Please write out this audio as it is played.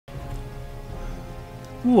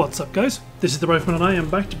What's up, guys? This is the Rifleman and I am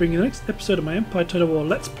back to bring you the next episode of my Empire Total War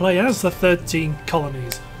Let's Play as the 13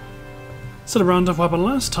 Colonies. So to round off what happened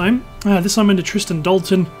last time, this time into Tristan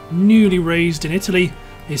Dalton, newly raised in Italy,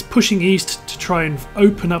 is pushing east to try and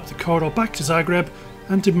open up the corridor back to Zagreb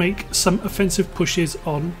and to make some offensive pushes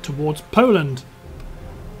on towards Poland.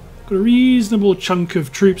 Got a reasonable chunk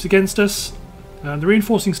of troops against us, and the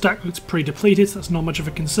reinforcing stack looks pretty depleted, so that's not much of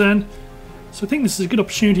a concern. So I think this is a good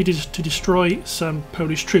opportunity to destroy some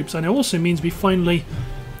Polish troops, and it also means we finally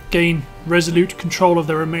gain resolute control of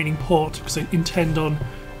the remaining port, because they intend on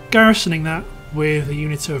garrisoning that with a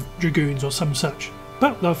unit of dragoons or some such.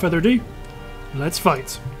 But without further ado, let's fight.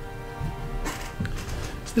 So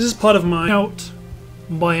this is part of my out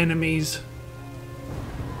my enemies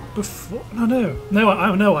before. No,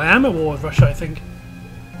 I am at war with Russia, I think.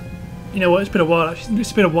 You know what? It's been a while.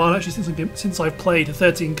 It's been a while actually since I've played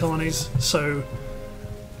 13 Colonies. So,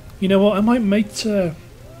 you know what? I might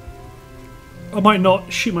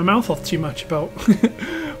not shoot my mouth off too much about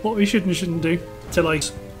what we should and shouldn't do.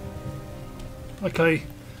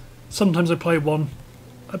 Sometimes I play one.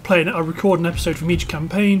 I record an episode from each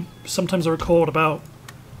campaign. Sometimes I record about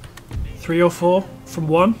 3 or 4 from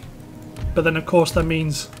one. But then, of course, that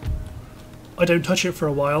means I don't touch it for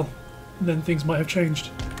a while. And then things might have changed.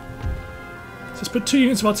 Let's put 2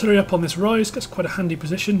 units of artillery up on this rise. That's quite a handy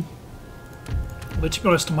position. Although to be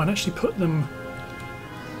honest, I might actually put them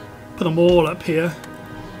all up here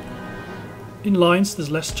in line, so there's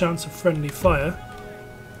less chance of friendly fire.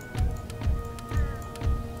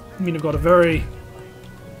 I mean, I've got a very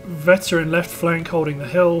veteran left flank holding the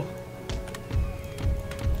hill.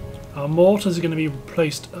 Our mortars are going to be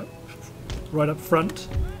placed right up front.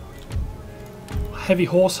 Heavy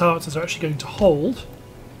horse howitzers are actually going to hold.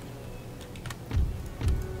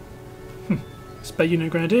 Spare unit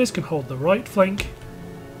of grenadiers can hold the right flank.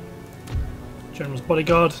 General's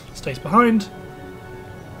bodyguard stays behind.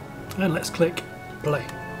 And let's click play.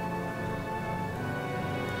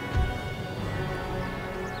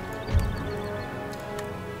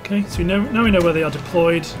 Okay, so now we know where they are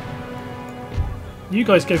deployed. You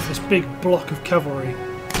guys go for this big block of cavalry.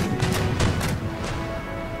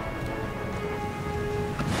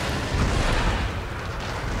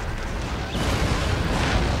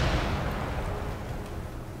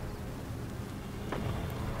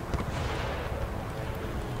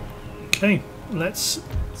 Okay, let's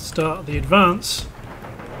start the advance.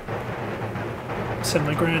 Send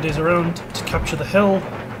my grenadiers around to capture the hill.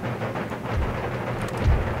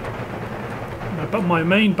 But my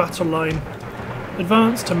main battle line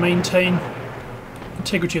advance to maintain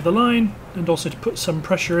integrity of the line and also to put some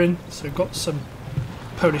pressure in. So we've got some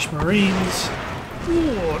Polish Marines.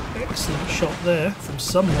 Ooh, excellent shot there from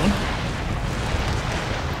someone.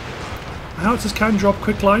 Howitzers can drop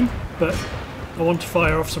quick line, but I want to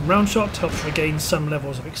fire off some round shot to help regain some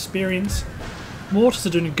levels of experience. Mortars are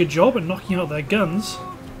doing a good job at knocking out their guns.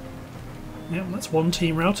 Yep, that's one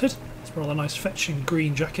team routed. It's rather nice fetching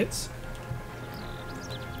green jackets.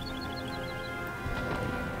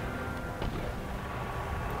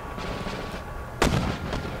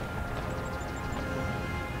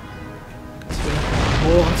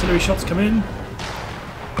 More artillery shots come in.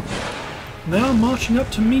 And they are marching up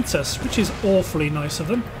to meet us, which is awfully nice of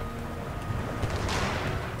them.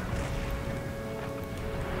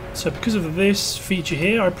 So because of this feature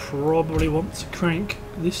here, I probably want to crank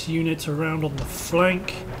this unit around on the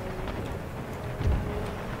flank.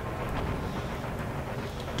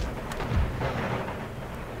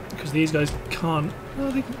 Because these guys can't...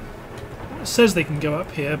 Well, it says they can go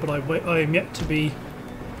up here, but I am yet to be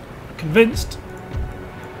convinced.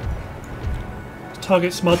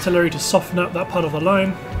 Target some artillery to soften up that part of the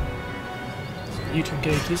line. So you to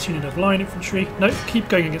engage this unit of line infantry. No, keep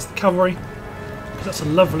going against the cavalry. That's a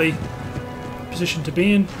lovely position to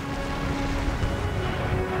be in.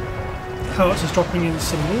 Howitzers dropping in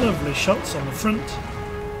some lovely shots on the front.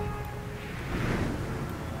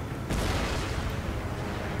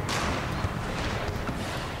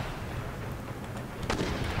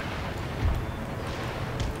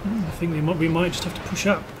 I think we might just have to push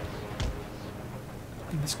up.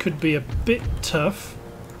 And this could be a bit tough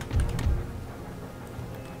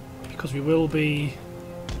because we will be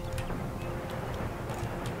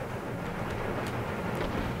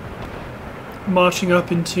marching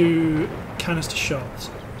up into canister shot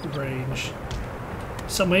range.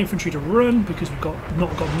 Set my infantry to run because we've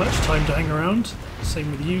not got much time to hang around. Same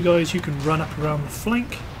with you guys, you can run up around the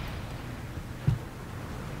flank.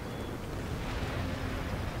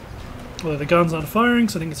 Although the guns aren't firing,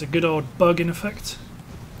 so I think it's a good old bug in effect.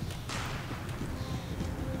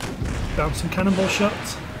 Bouncing cannonball shot.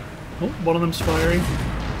 Oh, one of them's firing.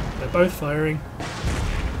 They're both firing.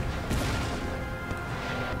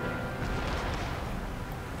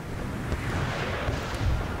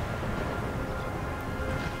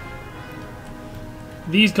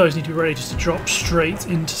 These guys need to be ready just to drop straight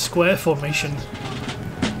into square formation.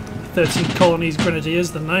 13 Colonies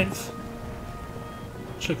Grenadiers, the 9th.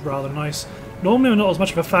 Which look rather nice. Normally I'm not as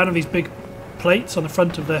much of a fan of these big plates on the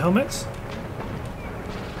front of their helmets.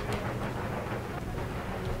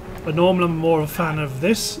 But normally I'm more of a fan of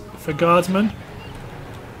this for guardsmen.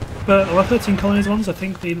 But our 13 Colonies ones, I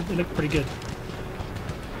think they look pretty good.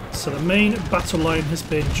 So the main battle line has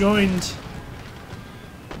been joined.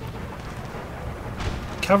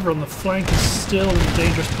 Cavalry on the flank is still in a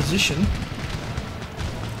dangerous position.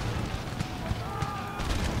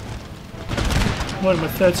 One of my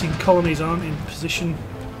 13 colonies aren't in position.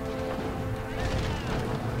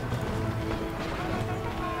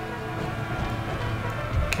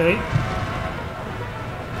 Okay.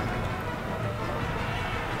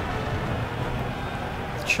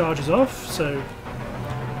 The charge is off, so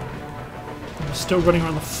I'm still running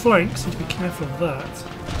around the flanks, need to be careful of that.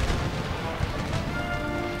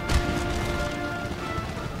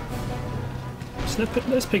 So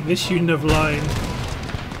let's pick this unit of line.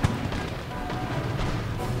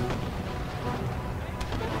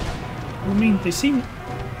 I mean, they seem...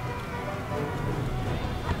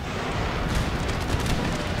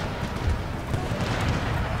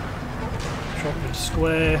 Drop you into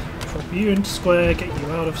square, drop you into square, get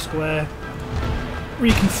you out of square.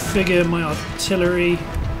 Reconfigure my artillery.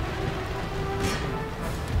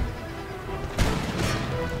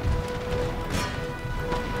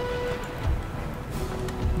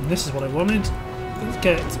 This is what I wanted. Let's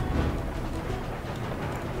get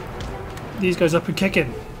these guys up and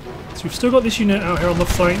kicking. So we've still got this unit out here on the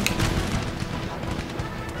flank.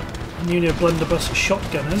 A unit of blunderbuss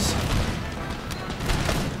shotgunners.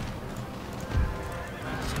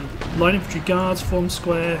 So line infantry guards form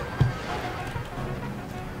square.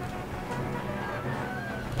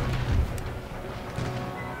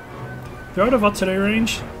 They're out of artillery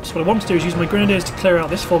range, so what I want to do is use my grenadiers to clear out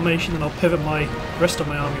this formation, and I'll pivot the rest of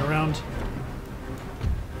my army around.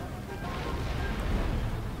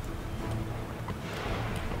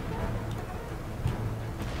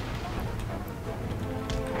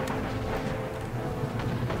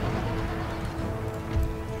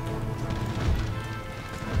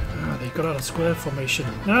 They got out of square formation.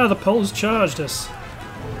 Ah, the Poles charged us.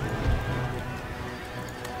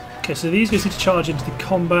 Okay, so these guys need to charge into the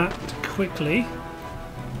combat quickly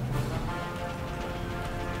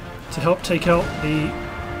to help take out the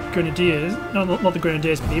grenadiers. No, not the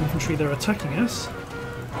grenadiers, but the infantry that are attacking us.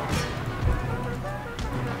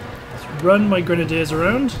 Let's run my grenadiers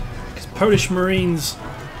around, because Polish Marines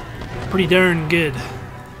are pretty darn good.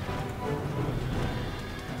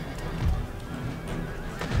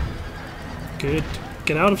 Good.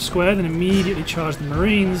 Get out of square, then immediately charge the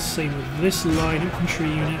Marines. Same with this line infantry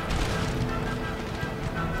unit.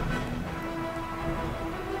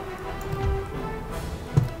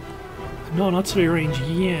 Not on artillery range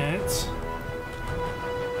yet.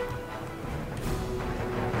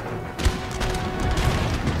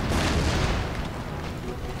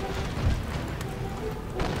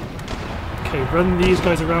 Okay, run these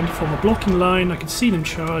guys around to form a blocking line. I can see them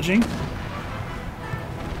charging.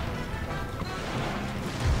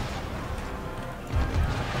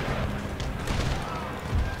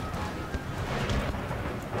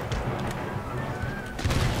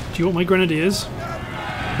 Do you want my grenadiers?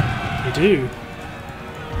 You do.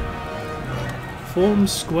 Form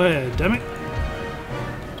square, damn it.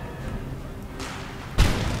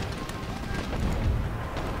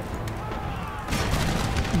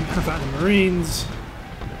 You have that in the Marines.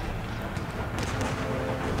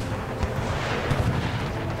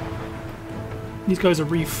 These guys are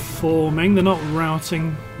reforming, they're not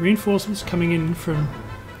routing. Reinforcements coming in from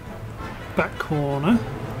back corner.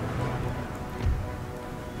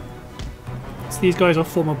 These guys will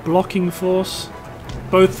form a blocking force,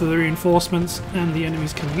 both for the reinforcements and the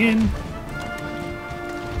enemies coming in.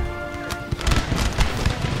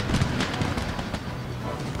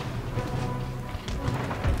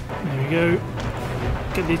 There we go.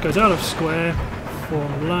 Get these guys out of square,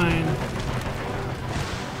 form line.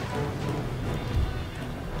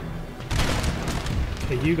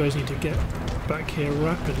 Okay, you guys need to get back here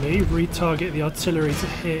rapidly, retarget the artillery to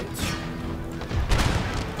hit.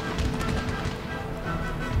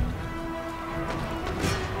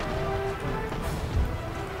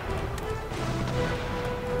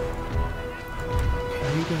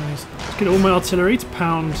 Let's get all my artillery to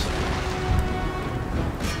pound.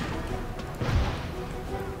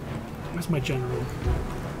 Where's my general?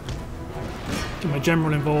 Get my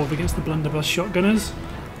general involved against the blunderbuss shotgunners.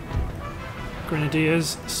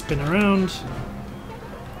 Grenadiers spin around.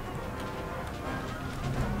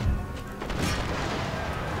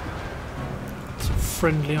 Some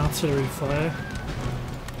friendly artillery fire.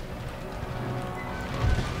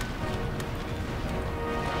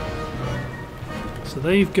 So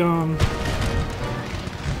they've gone.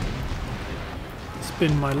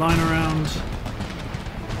 Spin my line around.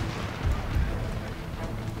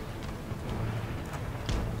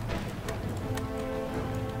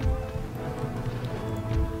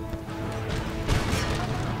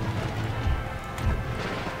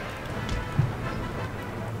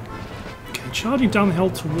 Charging down the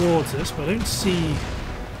hill towards us, but I don't see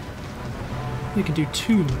they can do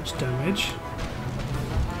too much damage.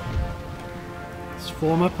 Let's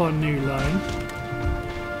form up our new line.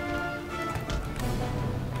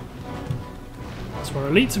 So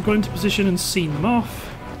our elites have got into position and seen them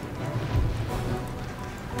off.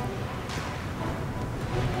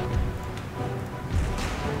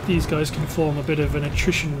 These guys can form a bit of an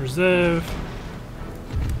attrition reserve.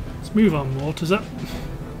 Let's move our mortars up.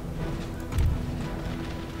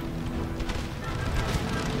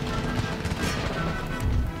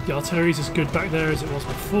 The artillery is as good back there as it was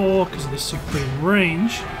before because of this supreme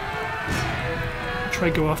range. Try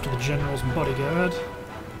to go after the general's bodyguard.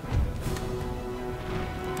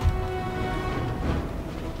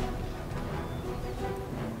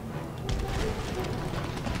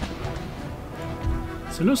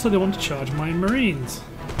 So it looks like they want to charge my marines.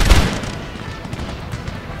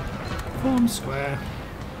 Form square.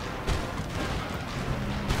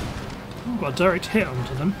 Oh, got a direct hit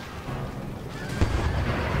onto them.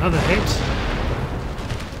 Another hit.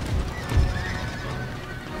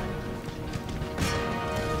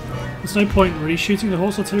 There's no point really shooting the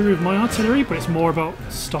horse artillery with my artillery, but it's more about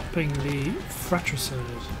stopping the fratricide.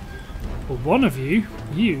 Well, one of you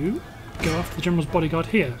go after the general's bodyguard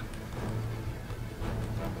here.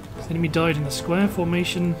 The enemy died in the square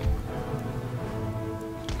formation.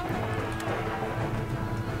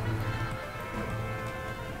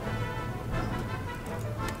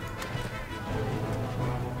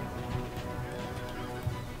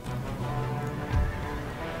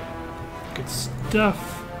 Good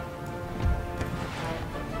stuff.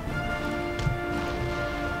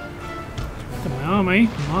 And my army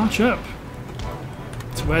march up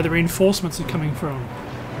to where the reinforcements are coming from.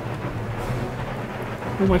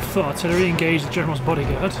 All my foot artillery engage the general's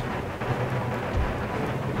bodyguard.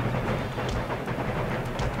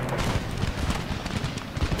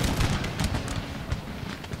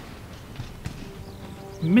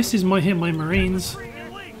 Misses my hit my marines.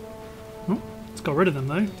 Oh, it's got rid of them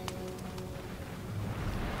though.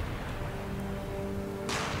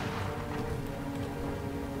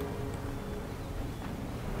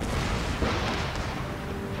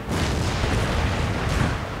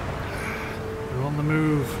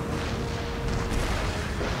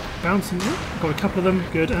 Bouncing, got a couple of them,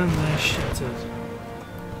 good, and they're shattered.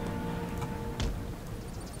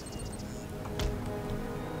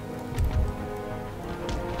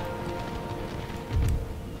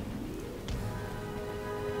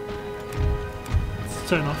 Let's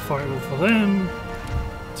turn off fireball for them.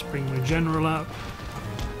 Let's bring my general up.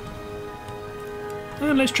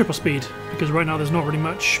 And let's triple speed, because right now there's not really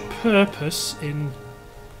much purpose in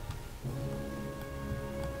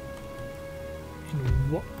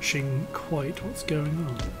watching quite what's going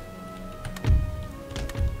on.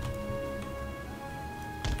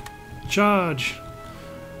 Charge!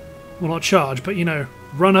 Well, not charge, but you know,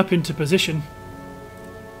 run up into position.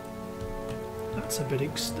 That's a bit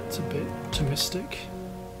optimistic.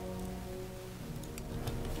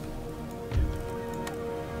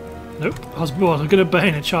 Nope, I was going to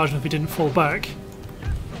bayonet charge him if he didn't fall back.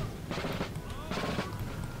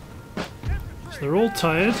 So they're all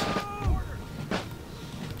tired.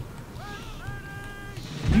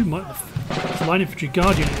 You might have the line infantry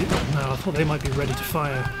guardian. No, I thought they might be ready to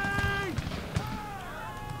fire.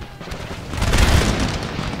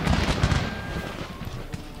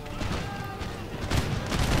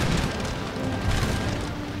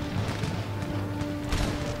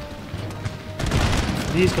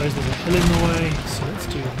 For these guys, there's a hill in the way, so let's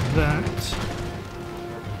do that.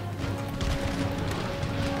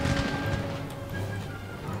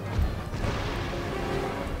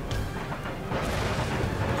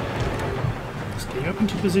 Up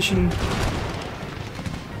into position.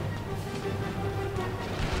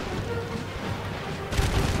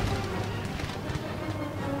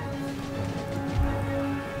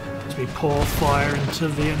 As we pour fire into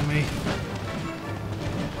the enemy.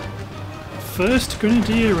 1st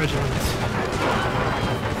Grenadier Regiment.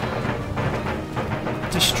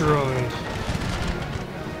 destroyed.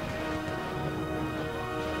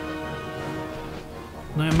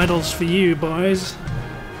 No medals for you, boys.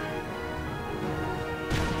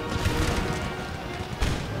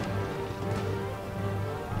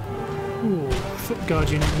 Ooh, foot guard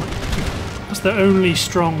unit. That's their only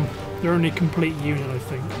strong, their only complete unit, I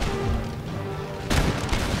think.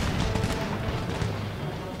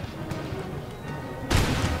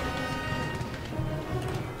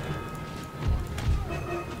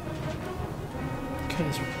 Okay,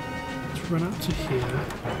 let's run up to here.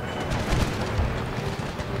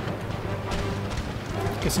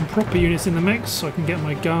 Get some proper units in the mix so I can get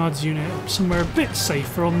my guards unit somewhere a bit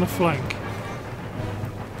safer on the flank.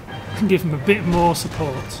 Can give them a bit more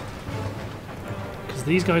support. Because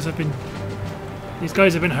these guys have been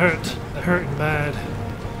hurt. They're hurting bad.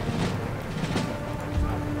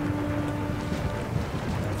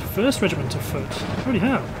 The first regiment of foot. Holy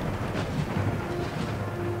hell.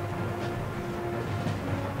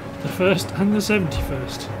 The 1st and the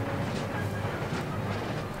 71st.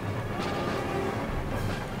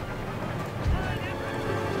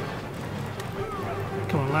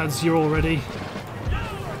 Come on lads, you're all ready.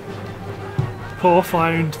 Pour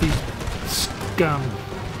fire into these scum.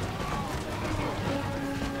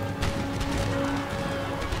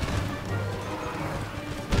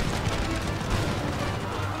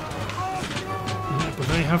 Yeah, but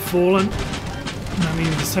they have fallen. That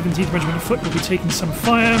means the 17th Regiment of Foot will be taking some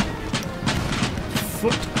fire.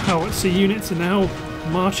 Foot howitzer units are now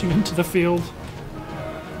marching into the field.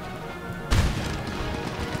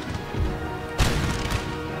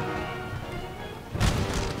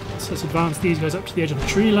 Let's advance these guys up to the edge of the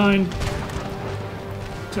tree line.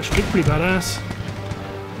 It's actually pretty badass.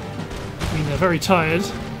 I mean, they're very tired.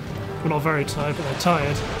 Well, not very tired, but they're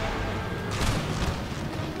tired.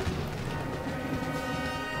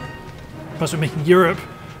 Plus, we're making Europe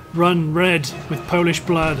run red with Polish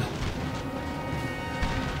blood.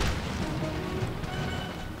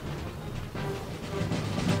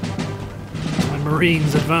 My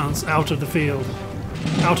Marines advance out of the field,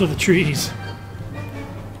 out of the trees.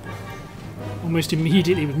 Almost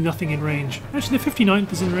immediately with nothing in range. Actually, the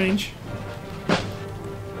 59th is in range.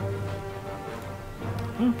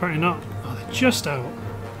 Oh, apparently not. Oh, they're just out.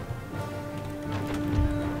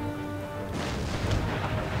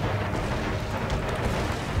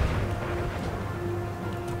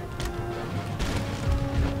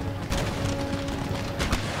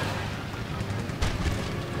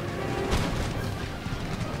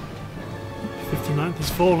 The 59th is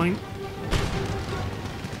falling.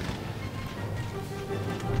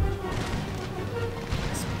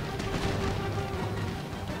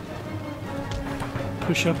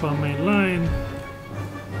 Push up our main line.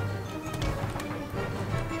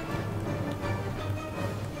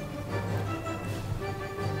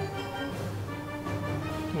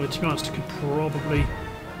 Well, to be honest, I could probably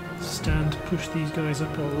stand to push these guys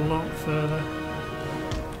up a lot further.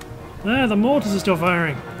 There, the mortars are still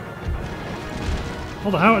firing.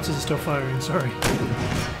 All the howitzers are still firing, sorry.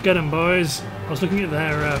 Get them, boys. I was looking at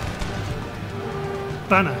their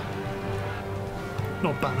banner.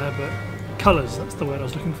 Not banner, but colours, that's the word I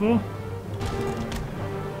was looking for.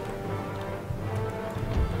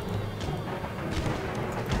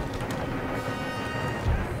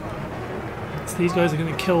 So these guys are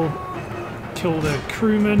going to kill the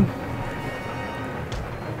crewmen.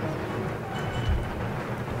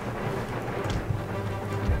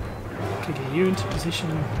 Okay, get you into position.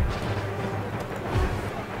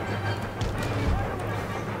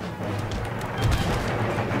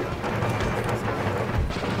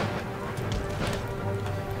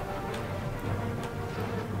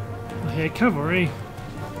 Here, cavalry.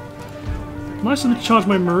 Nice of them to charge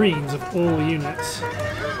my Marines of all units.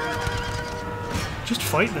 Just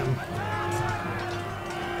fight them.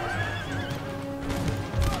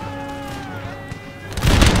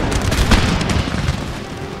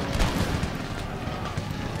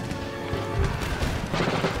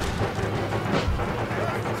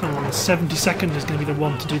 Come on, the 72nd is going to be the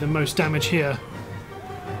one to do the most damage here.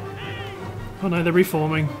 Oh no, they're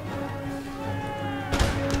reforming.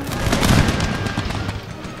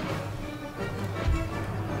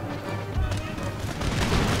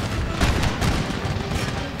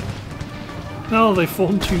 Oh, they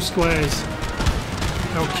formed two squares.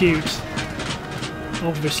 How cute.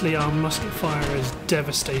 Obviously our musket fire is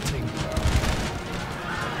devastating.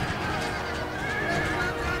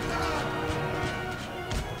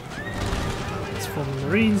 Let's form the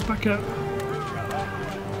Marines back up.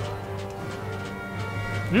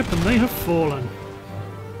 Yep, and they have fallen.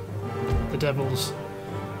 The devils.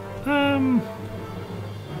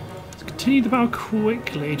 Let's continue the battle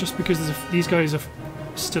quickly, just because these guys are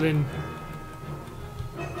still in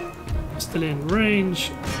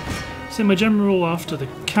range. Send my general after the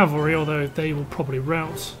cavalry, although they will probably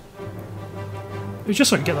rout. It was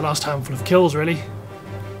just so I can get the last handful of kills, really.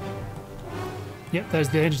 Yep, there's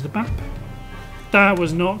the edge of the map. That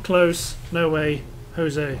was not close. No way,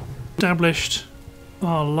 Jose. Established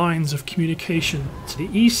our lines of communication to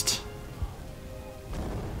the east.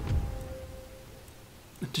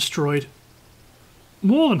 Destroyed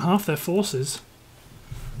more than half their forces.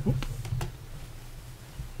 Oop.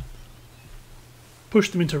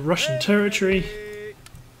 Pushed them into Russian territory.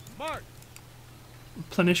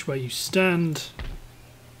 Replenish where you stand.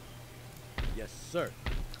 Yes, sir.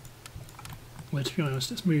 Well, to be honest,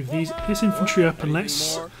 let's move this infantry up and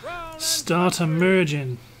let's start a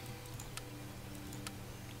merging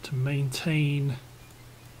to maintain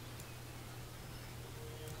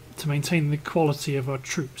the quality of our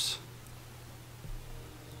troops.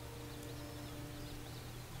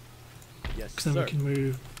 Yes, because then we can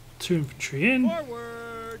move 2 infantry in.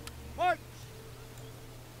 Forward, march.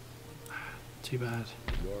 Too bad.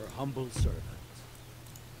 Your humble servant.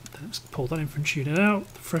 Let's pull that infantry unit out,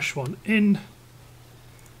 the fresh one in.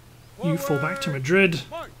 You fall back to Madrid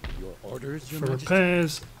Your orders, Your for Majesty.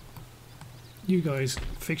 repairs. You guys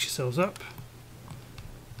fix yourselves up.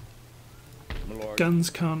 My lord. Guns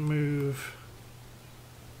can't move.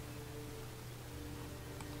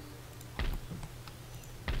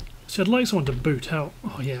 So I'd like someone to boot out.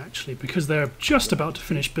 Oh yeah, actually, because they're just about to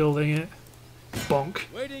finish building it. Bonk.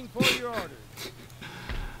 Waiting for your orders.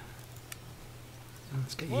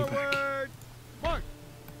 Let's get you back. Forward, march.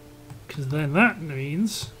 Because then that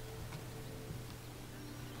means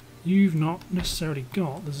you've not necessarily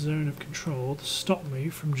got the zone of control to stop me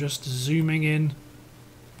from just zooming in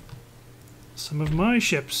some of my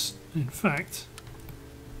ships. In fact,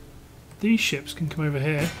 these ships can come over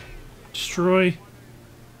here, destroy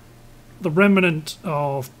the remnant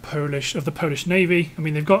of the Polish Navy. I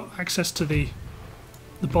mean, they've got access to the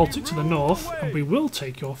Baltic to the north, and we will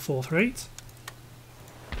take your 4th rate.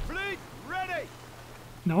 Fleet ready.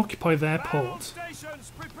 Now occupy their port.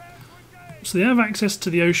 So they have access to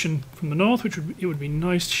the ocean from the north, which it would be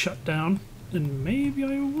nice to shut down, and maybe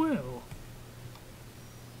I will.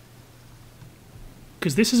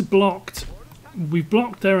 Because this is blocked. We've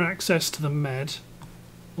blocked their access to the Med,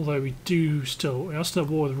 although we are still at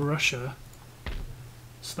war with Russia,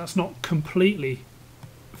 so that's not completely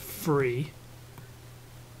free.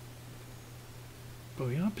 But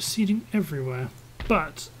we are proceeding everywhere.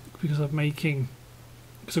 But because I've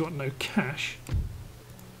got no cash,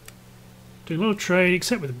 doing a lot of trade,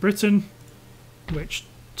 except with Britain, which,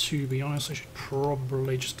 to be honest, I should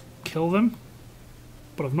probably just kill them.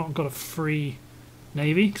 But I've not got a free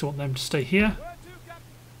navy because I want them to stay here.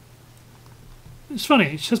 It's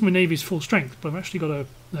funny, it says my navy's full strength, but I've actually got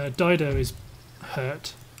Dido is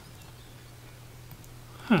hurt.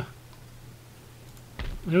 Huh.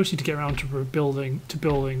 I also need to get around to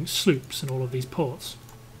building sloops in all of these ports.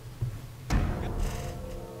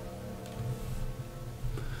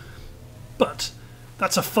 But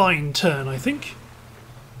that's a fine turn, I think.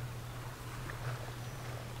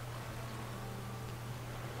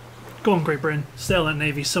 Go on, Great Britain. Sail that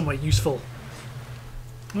navy somewhere useful.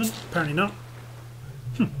 Well, apparently not.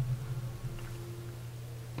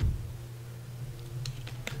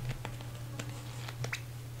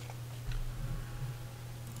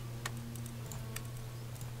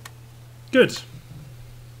 Good.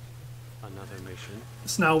 Another mission.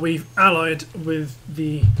 So now we've allied with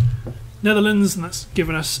the Netherlands, and that's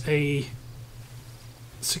given us a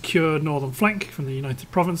secure northern flank from the United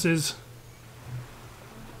Provinces.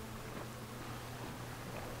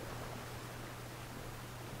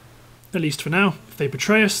 At least for now. If they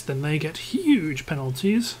betray us, then they get huge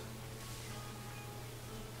penalties.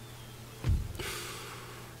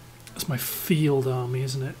 That's my field army,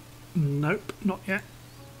 isn't it? Nope, not yet.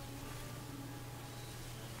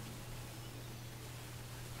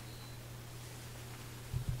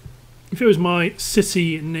 If it was my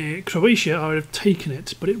city near Croatia, I would have taken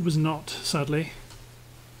it, but it was not, sadly.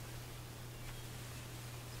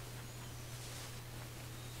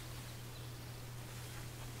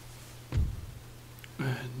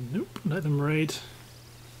 Nope, let them raid.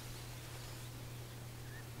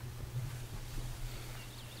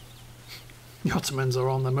 The Ottomans are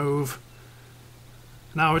on the move.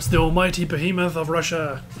 Now it's the almighty behemoth of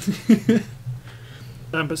Russia.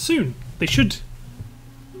 But soon, they should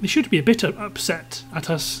be a bit upset at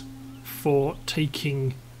us for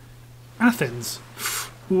taking Athens.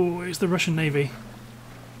 Ooh, it's the Russian Navy.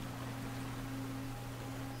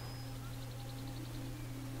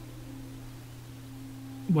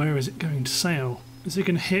 Where is it going to sail? Is it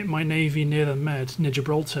going to hit my navy near the Med, near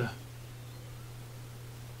Gibraltar?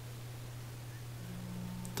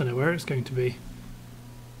 Don't know where it's going to be.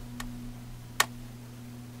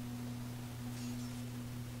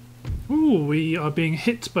 Ooh, we are being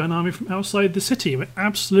hit by an army from outside the city. We're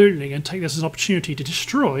absolutely going to take this as an opportunity to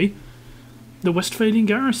destroy the Westphalian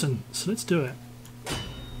garrison. So let's do it.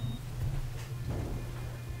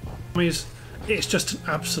 It's just an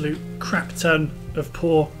absolute crap ton of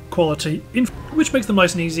poor quality, which makes them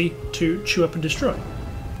nice and easy to chew up and destroy.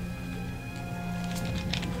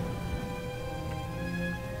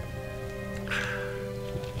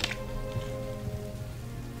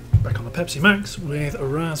 Back on the Pepsi Max with a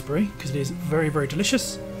raspberry, because it is very, very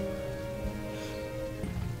delicious.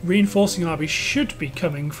 Reinforcing army should be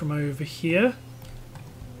coming from over here.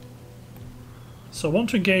 So I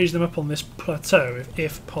want to engage them up on this plateau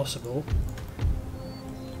if possible.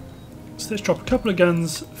 So let's drop a couple of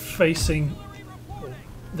guns facing...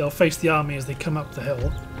 They'll face the army as they come up the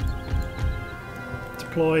hill.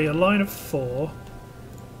 Deploy a line of 4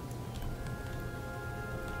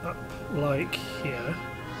 up like here.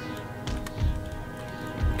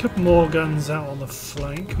 A couple more guns out on the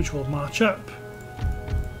flank which will march up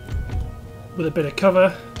with a bit of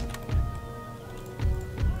cover.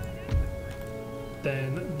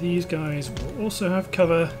 Then these guys will also have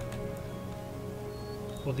cover.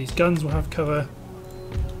 Well, these guns will have cover.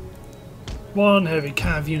 1 heavy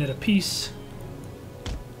cav unit apiece.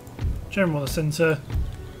 General in the centre.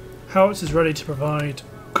 Howitzers ready to provide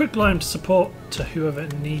quick line support to whoever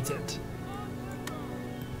needs it.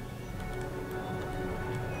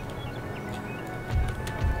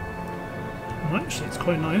 And actually, it's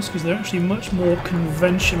quite nice because they're actually much more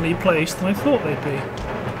conventionally placed than I thought they'd be.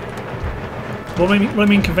 Well, when I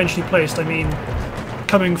mean conventionally placed, I mean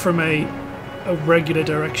coming from a regular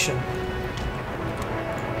direction.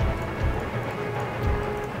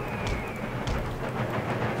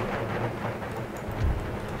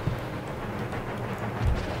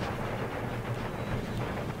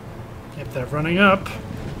 Yep, they're running up.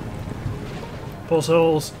 Pulse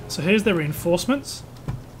holes. So here's their reinforcements.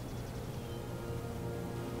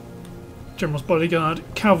 General's bodyguard,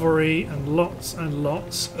 cavalry, and lots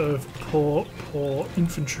of poor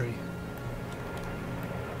infantry.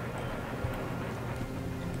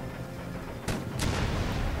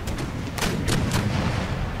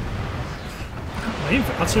 My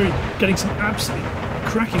artillery getting some absolutely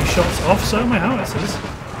cracking shots off, so my howitzers.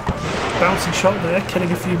 Bouncing shot there,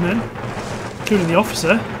 killing a few men, including the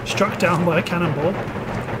officer, struck down by a cannonball.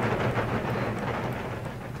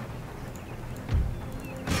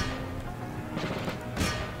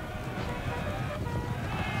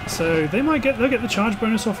 So they'll get the charge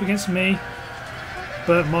bonus off against me,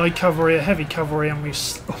 but my cavalry are heavy cavalry, and we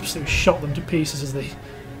absolutely shot them to pieces as they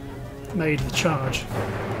made the charge.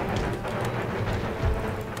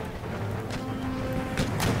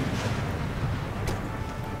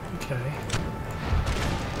 Okay.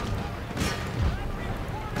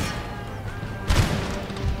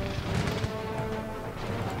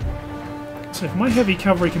 So if my heavy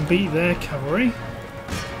cavalry can beat their cavalry,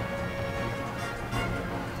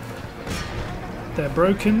 they're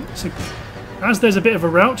broken. So as there's a bit of a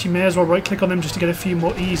rout, you may as well right click on them just to get a few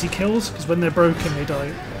more easy kills, because when they're broken they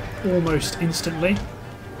die almost instantly.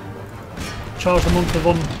 Charge them onto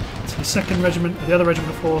the second regiment, or the other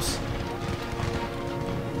regiment of horse.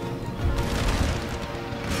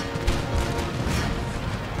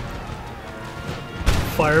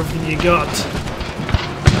 Fire everything you got.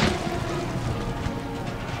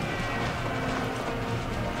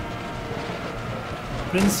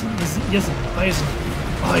 Prince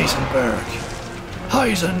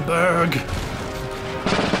Heisenberg.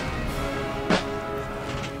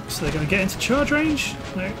 So they're going to get into charge range.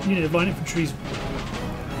 No, unit of line infantry is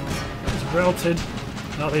routed.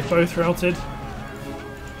 Now they've both routed.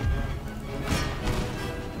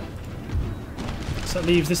 So that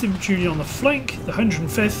leaves this infantry unit on the flank, the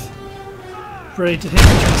 105th, ready to hit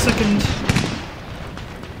the second.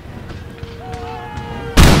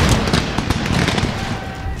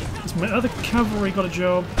 My other cavalry got a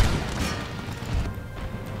job.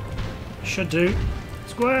 Should do.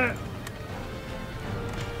 Square!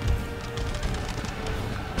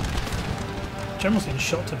 General's getting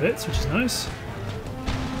shot to bits, which is nice.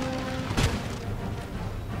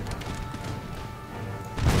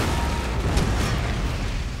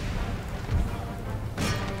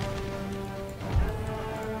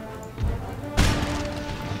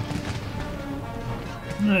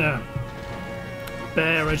 Yeah.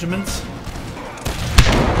 Bear regiments.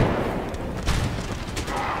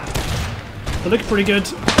 They look pretty good.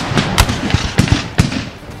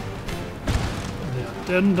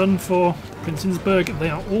 done for. Prinzensberg, they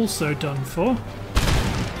are also done for.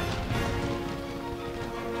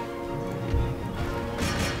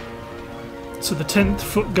 So the 10th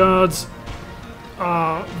Foot Guards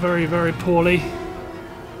are very, very poorly.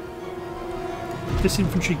 This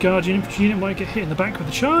infantry unit might get hit in the back with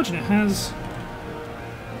a charge, and it has.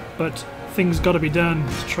 But things got to be done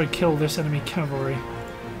to try to kill this enemy cavalry.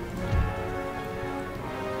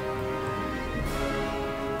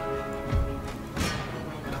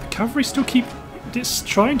 The cavalry still keep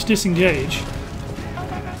trying to disengage,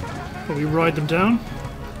 but we ride them down.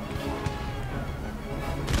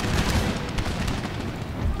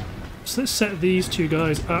 So let's set these two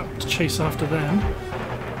guys up to chase after them.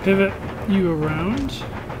 Pivot you around.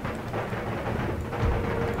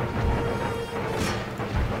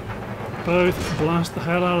 Both blast the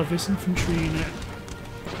hell out of this infantry unit.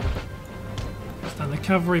 Stand the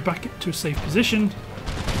cavalry back to a safe position.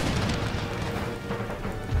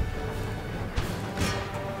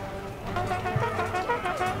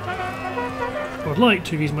 I would like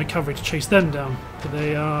to use my cavalry to chase them down, but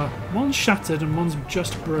they are... one's shattered and one's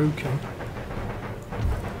just broken.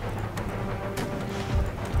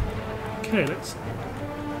 Okay, let's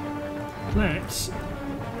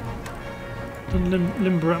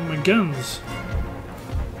limber up my guns.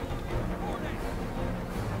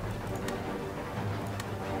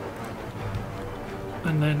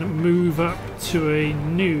 And then move up to a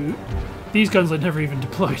new... These guns I never even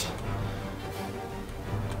deployed.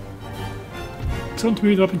 So I want to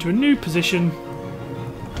move up into a new position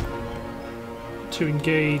to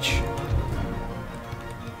engage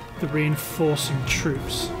the reinforcing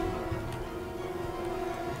troops.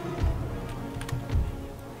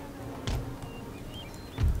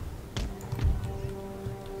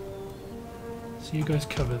 So you guys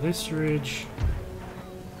cover this ridge.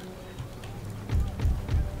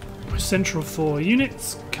 My central 4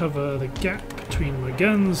 units cover the gap between my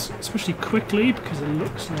guns, especially quickly because it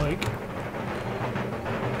looks like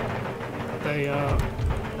they are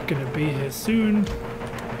going to be here soon.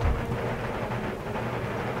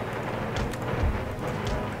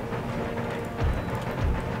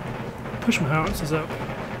 Push my howitzers up.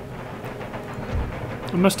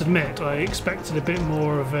 I must admit, I expected a bit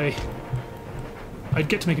more of a... I'd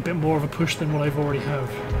get to make a bit more of a push than what I've already have.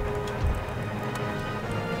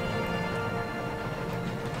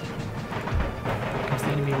 Comes the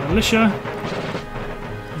enemy militia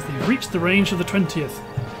as they've reached the range of the 20th.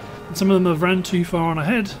 And some of them have ran too far on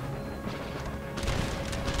ahead.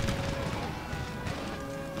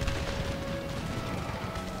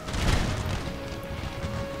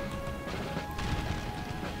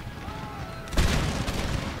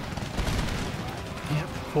 Yep,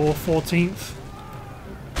 14th.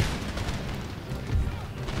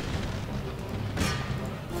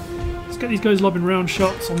 Let's get these guys lobbing round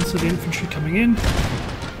shots onto the infantry coming in.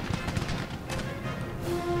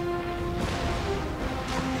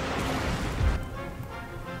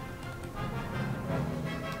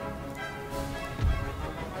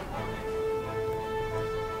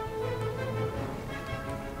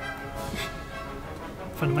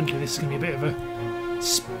 Fundamentally this is going to be a bit of a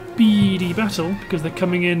speedy battle because they're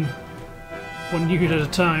coming in one unit at a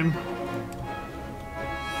time.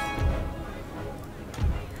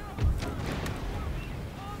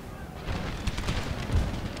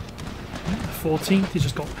 The 14th, he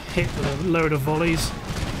just got hit with a load of volleys.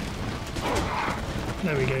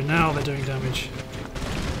 There we go, now they're doing damage.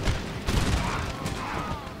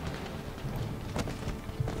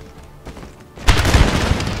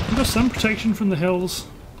 We've got some protection from the hills.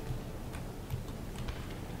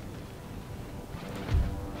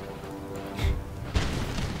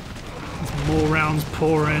 As more rounds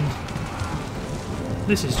pour in.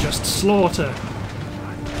 This is just slaughter.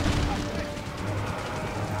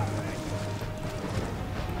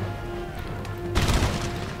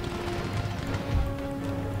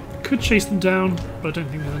 Could chase them down, but I don't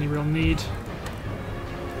think there's any real need.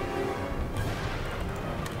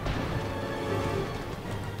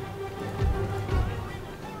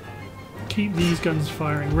 Keep these guns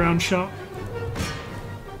firing round shot.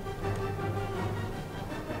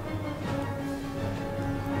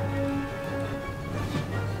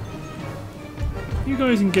 You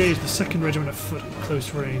guys engage the 2nd Regiment of Foot at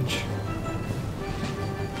close range.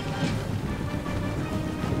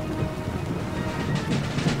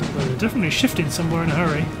 Well, they're definitely shifting somewhere in a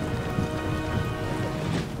hurry.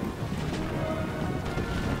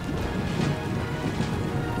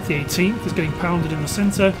 The 18th is getting pounded in the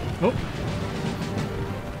centre. Oh.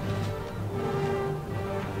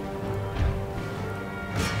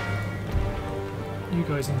 You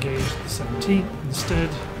guys engage the 17th instead.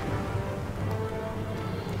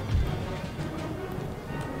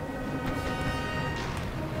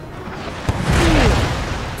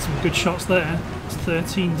 good shots there. It's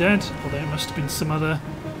 13 dead, although it must have been some other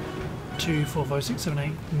 2, 4, 5, 6, 7,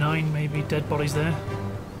 8, 9 maybe dead bodies there.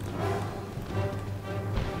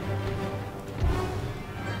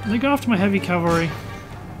 They go after my heavy cavalry.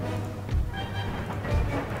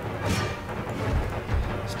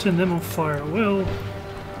 Let's turn them on fire at will.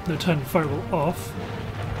 No, turn the fire at will off.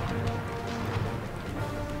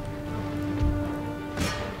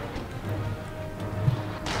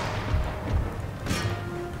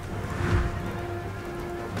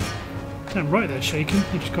 Damn right they're shaken.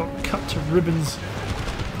 They just got cut to ribbons.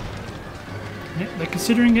 Yeah, they're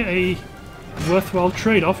considering it a worthwhile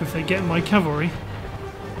trade-off if they get my cavalry.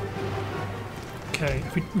 Okay,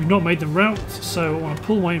 we've not made them rout, so I want to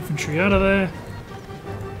pull my infantry out of there.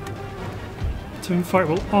 Turn fire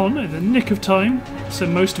will on in the nick of time, so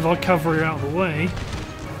most of our cavalry are out of the way.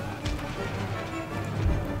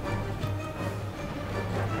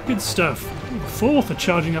 Good stuff. The 4th are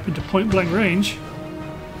charging up into point blank range.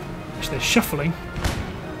 They're shuffling.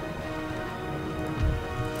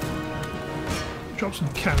 Drop some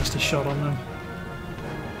canister shot on them.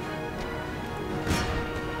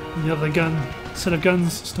 And the other set of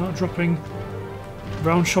guns start dropping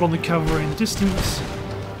round shot on the cavalry in the distance.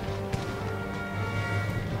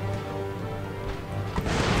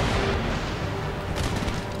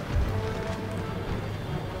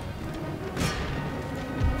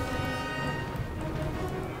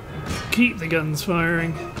 Keep the guns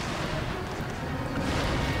firing.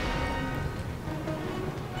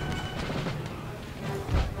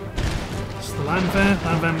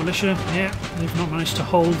 Landwehr militia, yeah, they've not managed to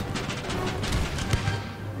hold.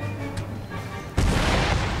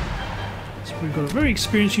 So we've got a very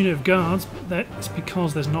experienced unit of guards, but that's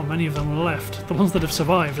because there's not many of them left. The ones that have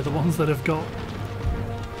survived are the ones that have got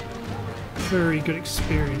very good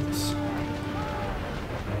experience.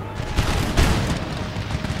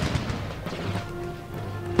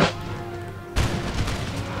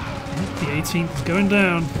 The 18th is going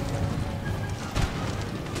down.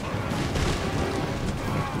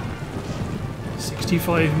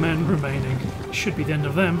 65 men remaining. Should be the end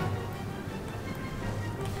of them.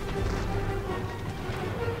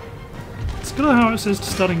 It's good how it says to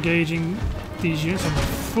start engaging these units on the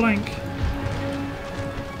flank.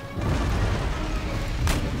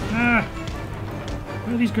 Ah!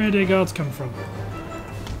 Where do these Grenadier Guards come from?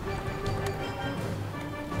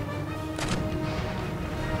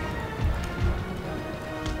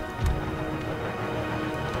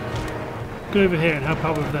 Go over here and help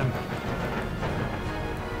out with them.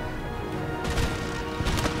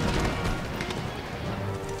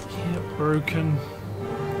 Broken.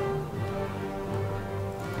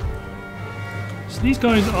 So these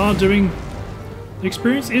guys are doing... The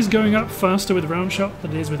experience is going up faster with round shot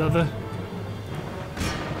than it is with other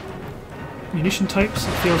munition types,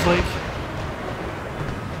 it feels like.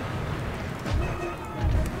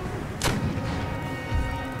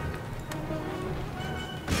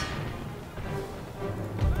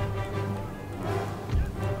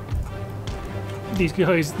 These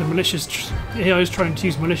guys, the militias, the AI is trying to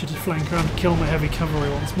use militia to flank around to kill my heavy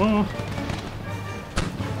cavalry once more.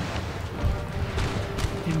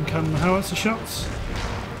 In come the howitzer shots.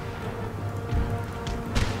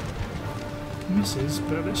 Misses,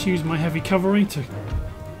 but let's use my heavy cavalry to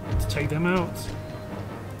take them out.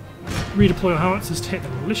 Redeploy our howitzers to hit the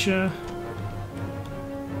militia.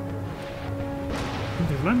 And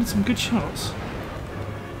they've landed some good shots.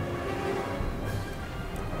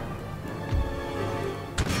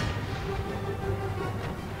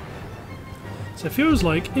 So it feels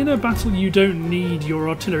like in a battle you don't need your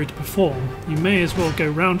artillery to perform. You may as well go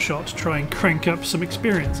round shot to try and crank up some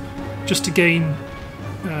experience, just to gain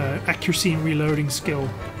accuracy and reloading skill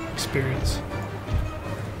experience.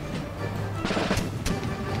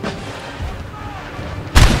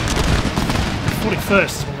 The 41st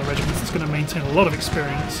is one of the regiments that's going to maintain a lot of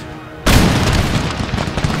experience.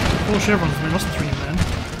 Four chevrons and they lost 3 men.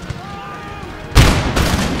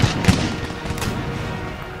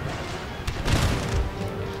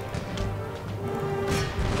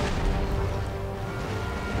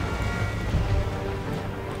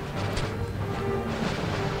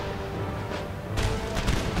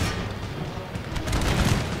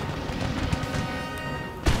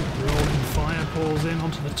 In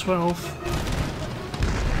onto the 12th.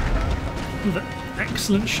 With an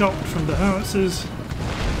excellent shot from the howitzers.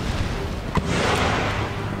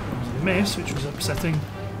 A miss, which was upsetting.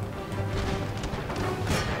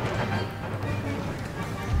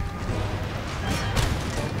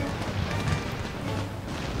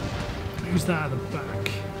 Who's that at the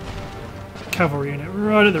back? Cavalry unit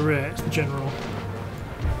right at the rear, it's the general.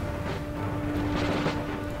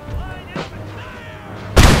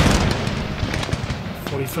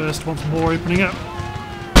 41st once more opening up.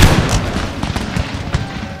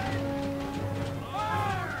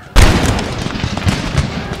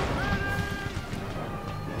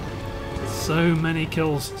 So many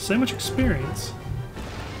kills, so much experience.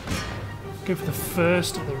 Go for the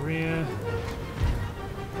first at the rear.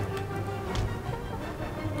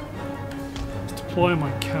 Let's deploy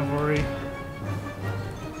my cavalry.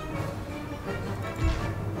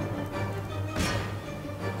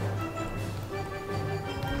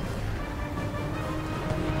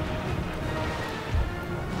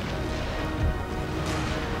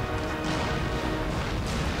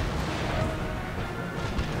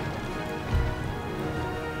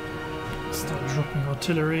 Start dropping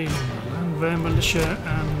artillery on the Landwehr militia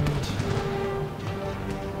and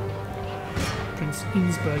Prince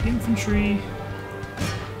Innsbruck infantry.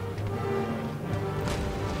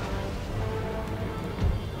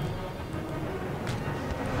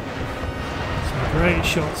 Some great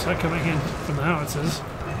shots are coming in from the howitzers.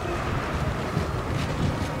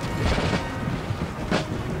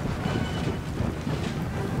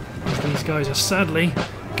 These guys are sadly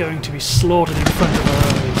going to be slaughtered in front of our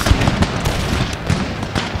eyes.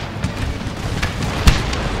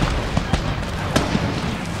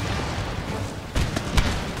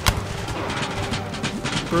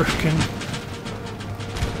 Broken.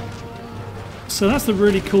 So that's the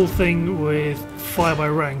really cool thing with fire by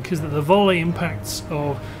rank, is that the volley impacts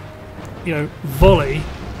of, you know, volley,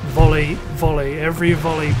 volley, volley. Every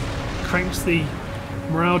volley cranks the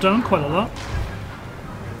morale down quite a lot.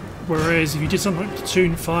 Whereas if you did something like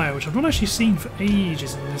platoon fire, which I've not actually seen for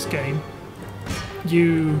ages in this game,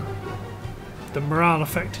 the morale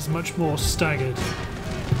effect is much more staggered.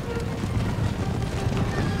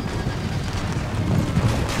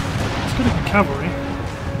 Cavalry.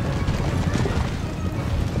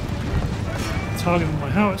 Target my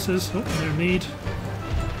howitzers. Oh, no need.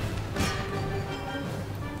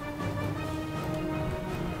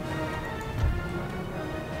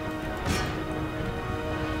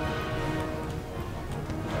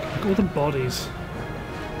 Look at all the bodies.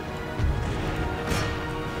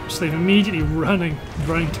 So they're immediately running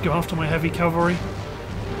to go after my heavy cavalry.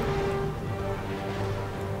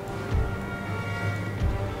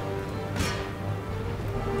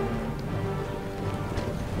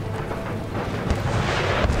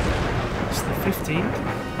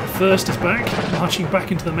 The first is back, marching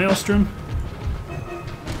back into the maelstrom.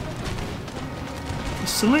 A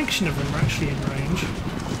selection of them are actually in range.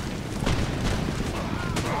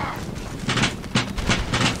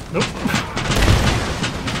 Nope.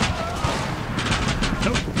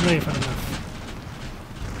 Nope, they've had enough.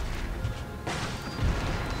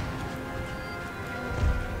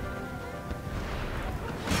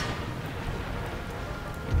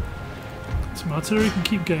 Some artillery can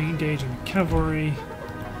keep going, engaging the cavalry.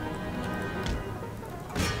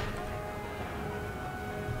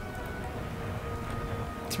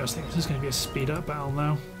 I think this is going to be a speed up battle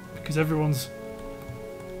now, because everyone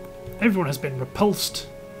has been repulsed.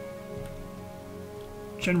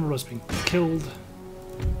 General has been killed.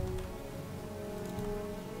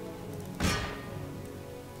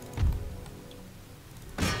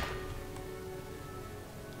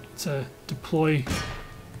 It's a deploy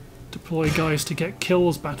guys to get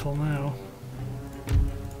kills battle now,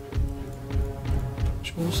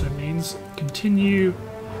 which also means continue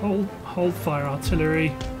hold fire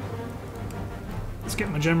artillery. Let's get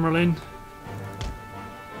my general in.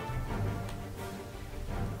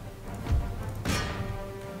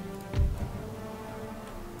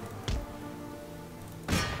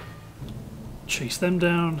 Chase them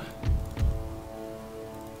down.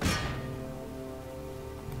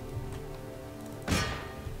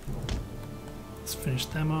 Let's finish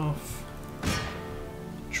them off.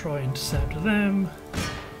 Try intercept them.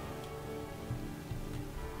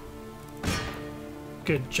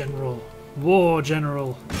 Good general. War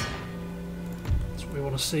general. That's what we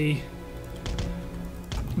want to see.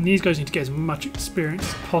 And these guys need to get as much experience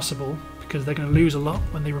as possible, because they're going to lose a lot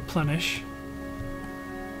when they replenish.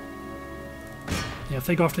 Yeah, if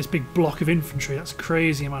they go after this big block of infantry, that's a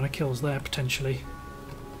crazy amount of kills there, potentially.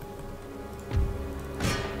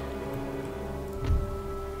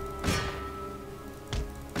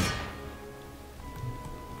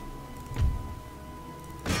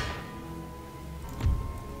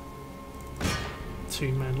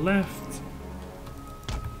 Two men left.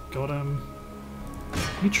 Got them.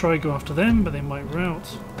 We try to go after them, but they might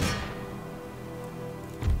rout.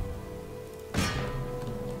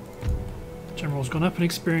 General's gone up in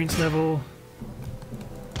experience level.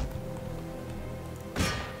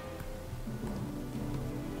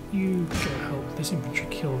 You go help this infantry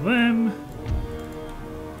kill them.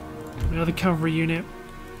 Another cavalry unit.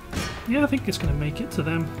 Yeah, I think it's going to make it to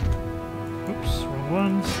them. Oops, wrong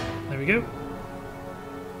ones. There we go.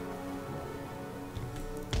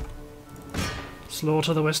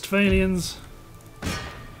 Slaughter the Westphalians.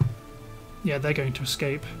 Yeah, they're going to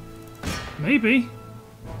escape. Maybe.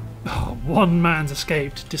 Oh, one man's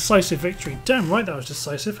escaped. Decisive victory. Damn right that was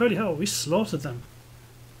decisive. Holy hell, we slaughtered them.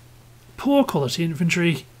 Poor quality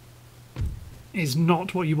infantry is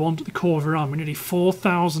not what you want at the core of your army. Nearly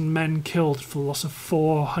 4,000 men killed for the loss of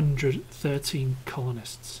 413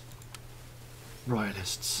 colonists.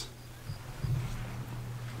 Royalists.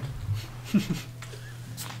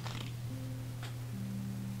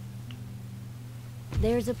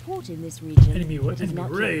 There is a port in this region. Enemy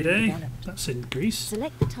raid, eh? Developed. That's in Greece.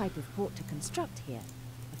 Select the type of port to construct here.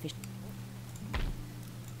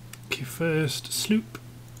 Okay, first sloop.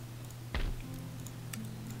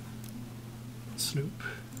 Sloop.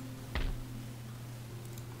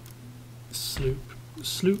 Sloop.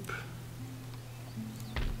 Sloop.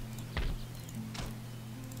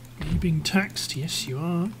 Are you being taxed? Yes, you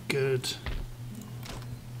are. Good.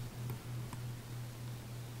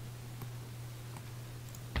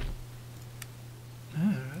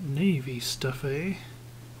 Ah, navy stuff, eh?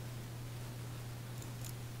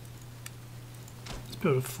 Let's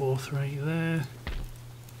build a fourth right there.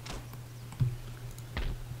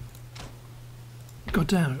 God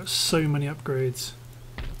damn, I've got so many upgrades.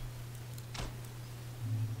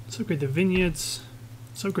 Let's upgrade the vineyards.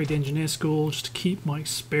 Let's upgrade the engineer school just to keep my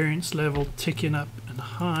experience level ticking up and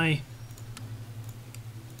high.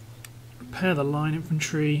 Repair the line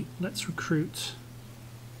infantry. Let's recruit.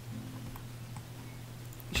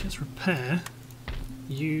 Let's repair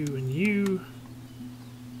you and you.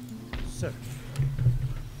 Sir.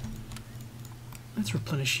 Let's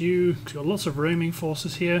replenish you, because we've got lots of roaming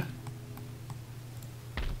forces here.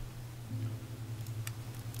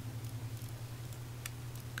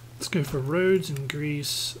 Let's go for roads in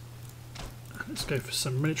Greece. Let's go for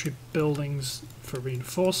some military buildings for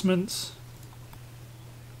reinforcements.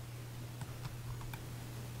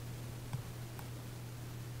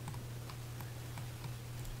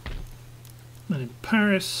 Then in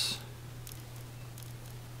Paris.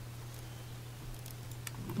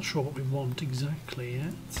 Not sure what we want exactly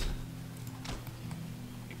yet.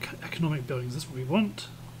 Economic buildings, that's what we want.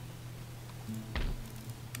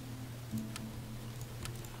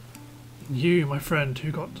 You, my friend, who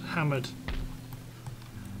got hammered.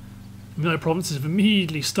 No provinces have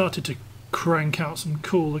immediately started to crank out some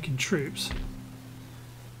cool looking troops.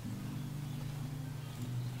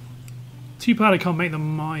 Too bad I can't make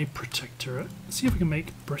them my protectorate. Let's see if we can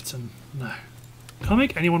make Britain. No. Can I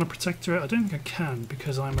make anyone a protectorate? I don't think I can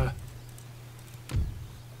because I'm a...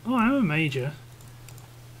 Oh, I am a major.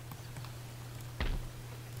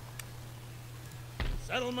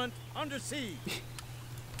 Settlement under siege.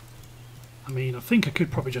 I mean, I think I could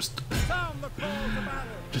probably just Sound the call to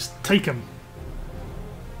battle. just take them.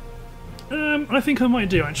 I think I might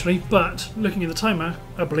do actually, but looking at the timer,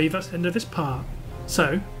 I believe that's the end of this part.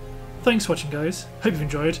 So, thanks for watching guys, hope you've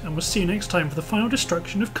enjoyed, and we'll see you next time for the final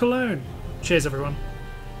destruction of Cologne. Cheers everyone.